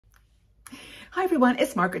Hi everyone,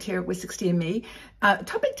 it's Margaret here with 60andMe.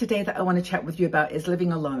 Topic today that I want to chat with you about is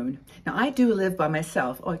living alone. Now I do live by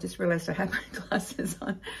myself. Oh, I just realized I had my glasses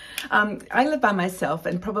on. I live by myself,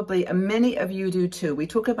 and probably many of you do too. We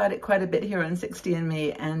talk about it quite a bit here on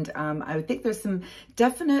 60andMe, and I think there's some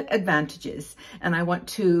definite advantages, and I want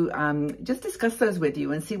to just discuss those with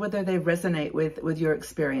you and see whether they resonate with your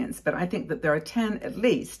experience. But I think that there are 10 at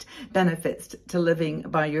least benefits to living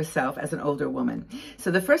by yourself as an older woman.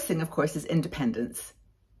 So the first thing, of course, is independence.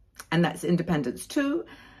 And that's independence to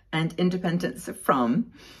and independence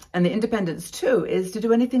from. And the independence to is to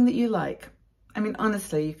do anything that you like. I mean,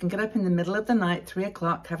 honestly, you can get up in the middle of the night, 3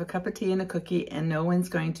 o'clock, have a cup of tea and a cookie, and no one's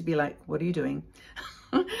going to be like, what are you doing?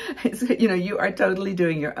 You are totally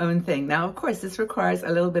doing your own thing. Now, of course, this requires a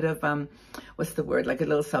little bit of, what's the word? Like a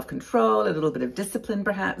little self-control, a little bit of discipline,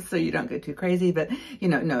 perhaps, so you don't go too crazy. But,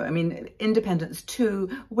 no, I mean, independence to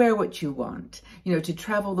wear what you want, to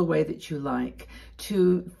travel the way that you like,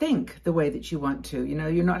 to think the way that you want to.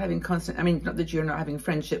 You're not having constant, I mean, not that you're not having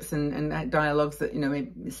friendships and dialogues that, may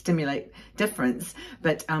stimulate difference,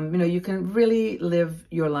 but, you can really live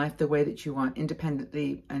your life the way that you want,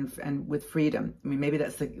 independently and with freedom. I mean, maybe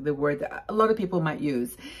that's the word that a lot of people might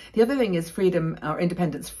use. The other thing is freedom or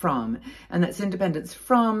independence from, and that's independence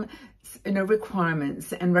from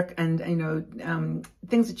requirements and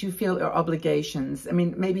things that you feel are obligations. I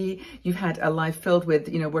mean, maybe you've had a life filled with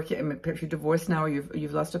working. Perhaps you're divorced now, or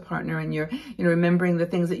you've lost a partner, and you're remembering the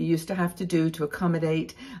things that you used to have to do to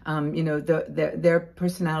accommodate their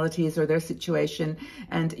personalities or their situation,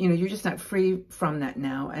 and you're just not free from that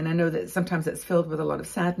now. And I know that sometimes it's filled with a lot of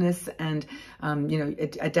sadness and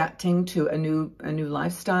adapting to a new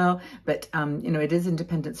lifestyle, but it is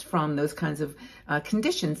independence from those kinds of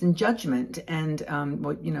conditions and judgment, and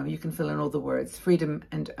you can fill in all the words: freedom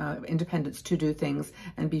and independence to do things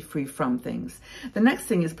and be free from things. The next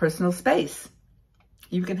thing is personal space.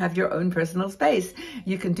 You can have your own personal space.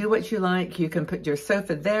 You can do what you like. You can put your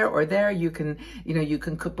sofa there or there. You can, you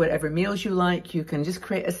can cook whatever meals you like. You can just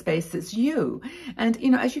create a space that's you. And,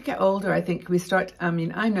 as you get older, I think we start, I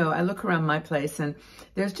know I look around my place and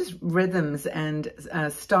there's just rhythms and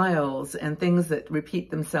styles and things that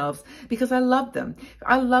repeat themselves because I love them.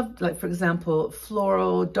 I love, like, for example,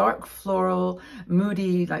 floral, dark floral,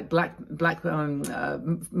 moody, like black,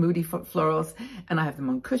 moody florals. And I have them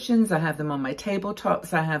on cushions. I have them on my tabletop.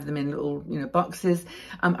 I have them in little, boxes.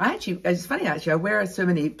 It's funny actually, I wear so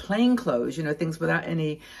many plain clothes, things without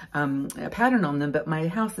any pattern on them, but my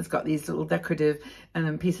house has got these little decorative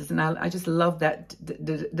pieces, and I just love that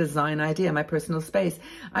design idea, my personal space.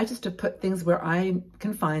 I just to put things where I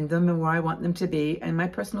can find them and where I want them to be, and my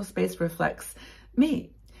personal space reflects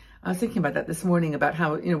me. I was thinking about that this morning, about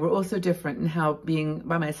how, we're all so different, and how being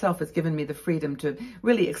by myself has given me the freedom to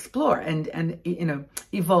really explore and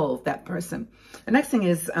evolve that person. The next thing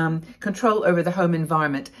is control over the home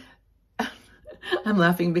environment. I'm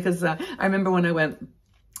laughing because I remember when I went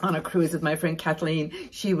on a cruise with my friend Kathleen,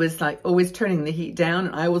 she was like always turning the heat down,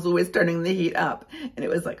 and I was always turning the heat up, and it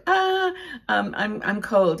was like, I'm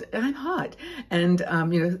cold and I'm hot, and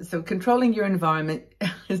so controlling your environment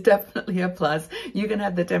is definitely a plus. You can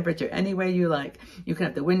have the temperature any way you like. You can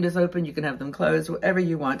have the windows open, you can have them closed, whatever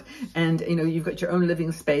you want, and you've got your own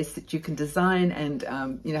living space that you can design and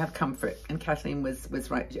have comfort. And Kathleen was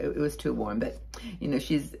right, it was too warm, but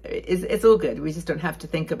it's all good. We just don't have to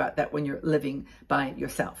think about that when you're living by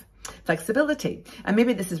yourself. Flexibility, and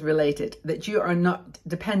maybe this is related, that you are not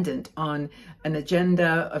dependent on an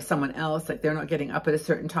agenda of someone else, like they're not getting up at a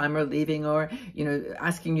certain time or leaving, or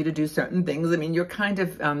asking you to do certain things. I mean, you're kind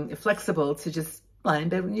of flexible to just lie in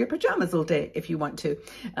bed in your pajamas all day if you want to,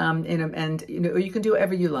 or you can do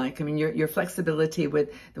whatever you like. I mean, your flexibility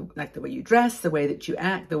with the way you dress, the way that you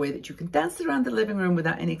act, the way that you can dance around the living room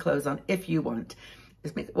without any clothes on if you want.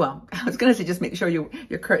 I was going to say just make sure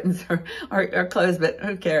your curtains are closed, but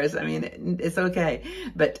who cares? I mean, it's okay.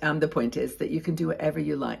 But the point is that you can do whatever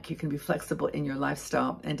you like. You can be flexible in your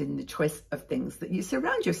lifestyle and in the choice of things that you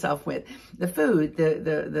surround yourself with, the food,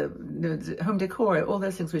 the home decor, all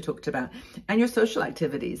those things we talked about, and your social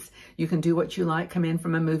activities. You can do what you like. Come in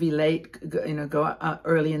from a movie late, go out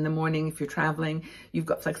early in the morning if you're traveling. You've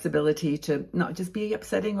got flexibility to not just be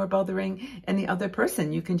upsetting or bothering any other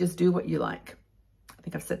person. You can just do what you like. I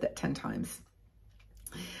think I've said that 10 times.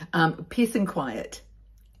 Peace and quiet.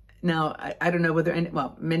 Now, I don't know whether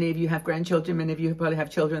many of you have grandchildren. Many of you probably have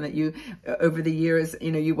children that you, over the years,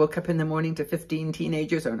 you woke up in the morning to 15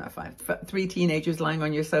 teenagers, or not 3 teenagers lying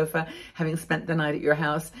on your sofa, having spent the night at your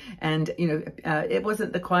house. And, it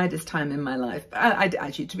wasn't the quietest time in my life. I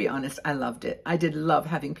actually, to be honest, I loved it. I did love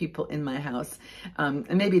having people in my house.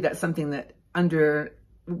 And maybe that's something that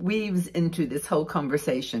weaves into this whole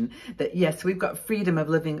conversation that yes, we've got freedom of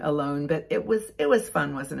living alone, but it was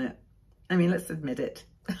fun, wasn't it? I mean, let's admit it.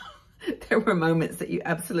 There were moments that you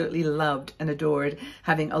absolutely loved and adored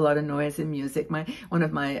having a lot of noise and music. One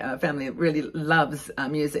of my family really loves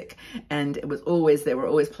music, and they were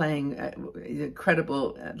always playing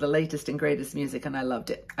incredible, the latest and greatest music, and I loved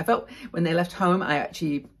it. I felt when they left home, I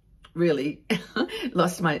actually really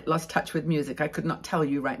lost touch with music. I could not tell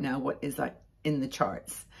you right now what is like in the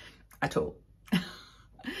charts at all.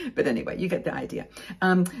 But anyway, you get the idea.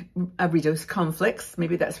 Reduce conflicts.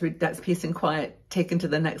 Maybe that's peace and quiet taken to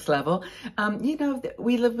the next level. You know,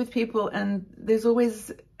 we live with people, and there's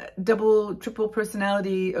always double, triple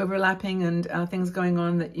personality overlapping and things going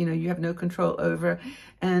on that, you know, you have no control over.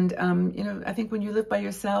 And, you know, I think when you live by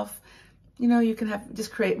yourself, you know, you can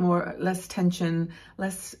just create less tension,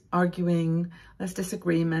 less arguing, less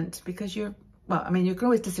disagreement, because well, I mean, you can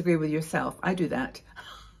always disagree with yourself. I do that.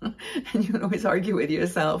 And you can always argue with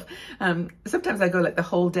yourself. Sometimes I go like the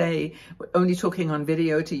whole day only talking on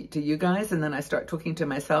video to you guys, and then I start talking to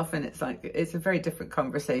myself, and it's a very different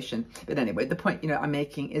conversation. But anyway, the point, you know, I'm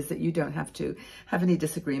making is that you don't have to have any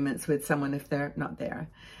disagreements with someone if they're not there.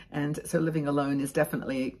 And so living alone is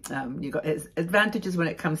definitely, you got advantages when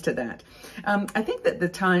it comes to that. I think that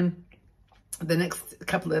the next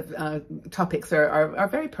couple of topics are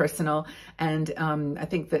very personal, and I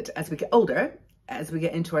think that as we get older, as we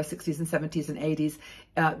get into our 60s and 70s and 80s,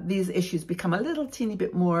 these issues become a little teeny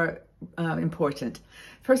bit more important.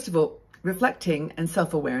 First of all, reflecting and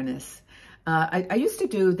self-awareness. I used to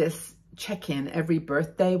do this check-in every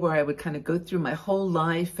birthday where I would kind of go through my whole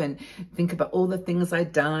life and think about all the things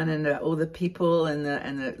I'd done and all the people and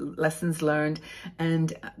the lessons learned.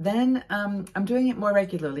 And then I'm doing it more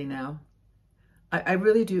regularly now. I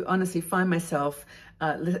really do honestly find myself,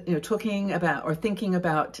 you know, talking about or thinking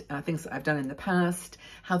about things that I've done in the past,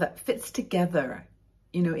 how that fits together,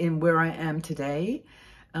 you know, in where I am today,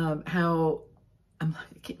 how I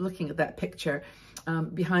keep looking at that picture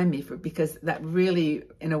behind me because that really,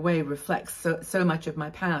 in a way, reflects so much of my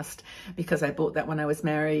past, because I bought that when I was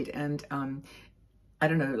married, and I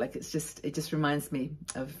don't know, like it just reminds me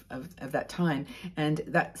of that time, and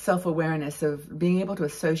that self-awareness of being able to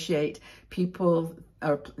associate people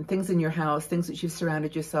or things in your house, things that you've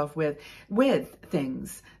surrounded yourself with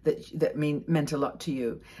things that meant a lot to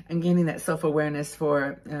you, and gaining that self-awareness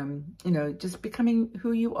for, you know, just becoming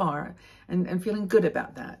who you are and feeling good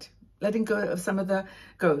about that. Letting go of some of the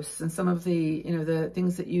ghosts and some of the, you know, the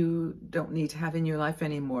things that you don't need to have in your life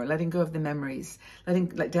anymore. Letting go of the memories,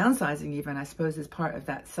 downsizing even, I suppose, is part of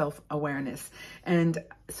that self-awareness. And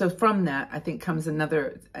so from that, I think comes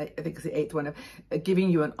another, I think it's the 8th one, of giving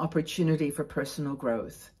you an opportunity for personal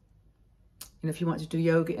growth. You know, if you want to do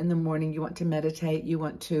yoga in the morning, you want to meditate, you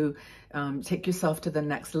want to take yourself to the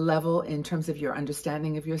next level in terms of your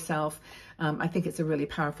understanding of yourself, I think it's a really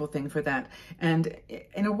powerful thing for that. And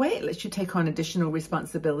in a way, it lets you take on additional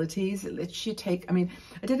responsibilities. It lets you I mean,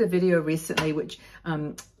 I did a video recently, which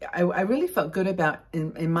I really felt good about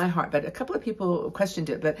in my heart, but a couple of people questioned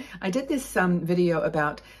it. But I did this video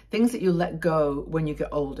about things that you let go when you get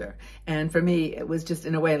older. And for me, it was just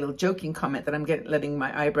in a way, a little joking comment that I'm letting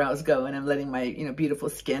my eyebrows go, and I'm letting my, you know, beautiful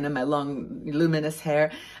skin and my long luminous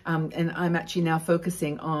hair. And I'm actually now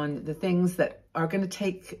focusing on the things that are going to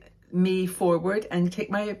take me forward and take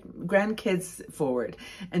my grandkids forward,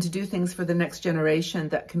 and to do things for the next generation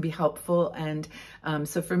that can be helpful. And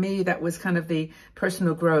so for me, that was kind of the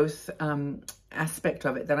personal growth aspect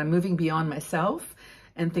of it, that I'm moving beyond myself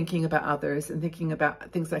and thinking about others and thinking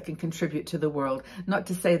about things I can contribute to the world. Not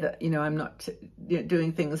to say that, you know, I'm not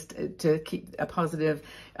doing things to keep a positive,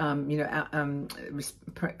 you know,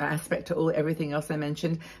 aspect to everything else I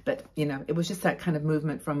mentioned, but, you know, it was just that kind of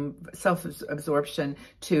movement from self-absorption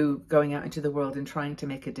to going out into the world and trying to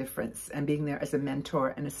make a difference and being there as a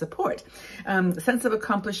mentor and a support. Sense of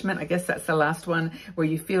accomplishment, I guess that's the last one, where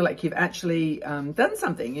you feel like you've actually done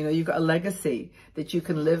something. You know, you've got a legacy that you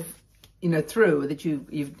can live, you know, through, that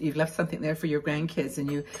you've left something there for your grandkids.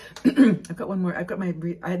 And you, I've got one more.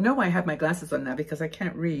 I know I have my glasses on now because I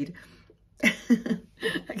can't read. And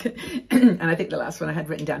I think the last one I had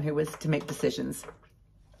written down here was to make decisions.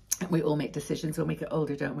 We all make decisions when we get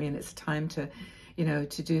older, don't we? And it's time to, you know,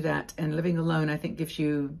 to do that. And living alone, I think, gives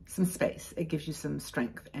you some space. It gives you some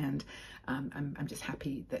strength. And I'm just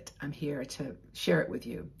happy that I'm here to share it with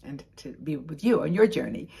you and to be with you on your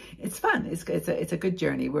journey. It's fun. It's a good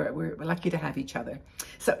journey. We're lucky to have each other.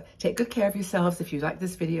 So take good care of yourselves. If you like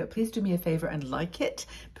this video, please do me a favor and like it.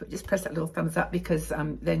 Just press that little thumbs up, because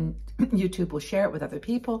then YouTube will share it with other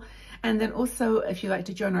people. And then also, if you'd like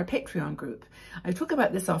to join our Patreon group, I talk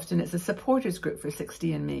about this often. It's a supporters group for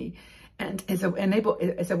 60andMe. And it's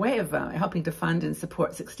a way of helping to fund and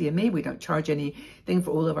support 60andMe. We don't charge anything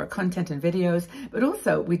for all of our content and videos, but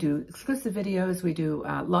also we do exclusive videos. We do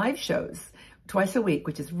live shows twice a week,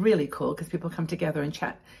 which is really cool because people come together and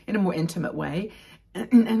chat in a more intimate way.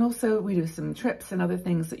 And also we do some trips and other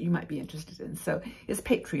things that you might be interested in. So it's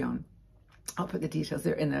Patreon. I'll put the details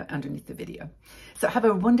there underneath the video. So have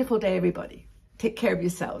a wonderful day, everybody. Take care of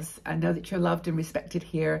yourselves. I know that you're loved and respected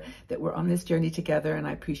here, that we're on this journey together, and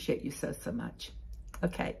I appreciate you so, so much.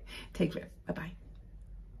 Okay, take care. Bye-bye.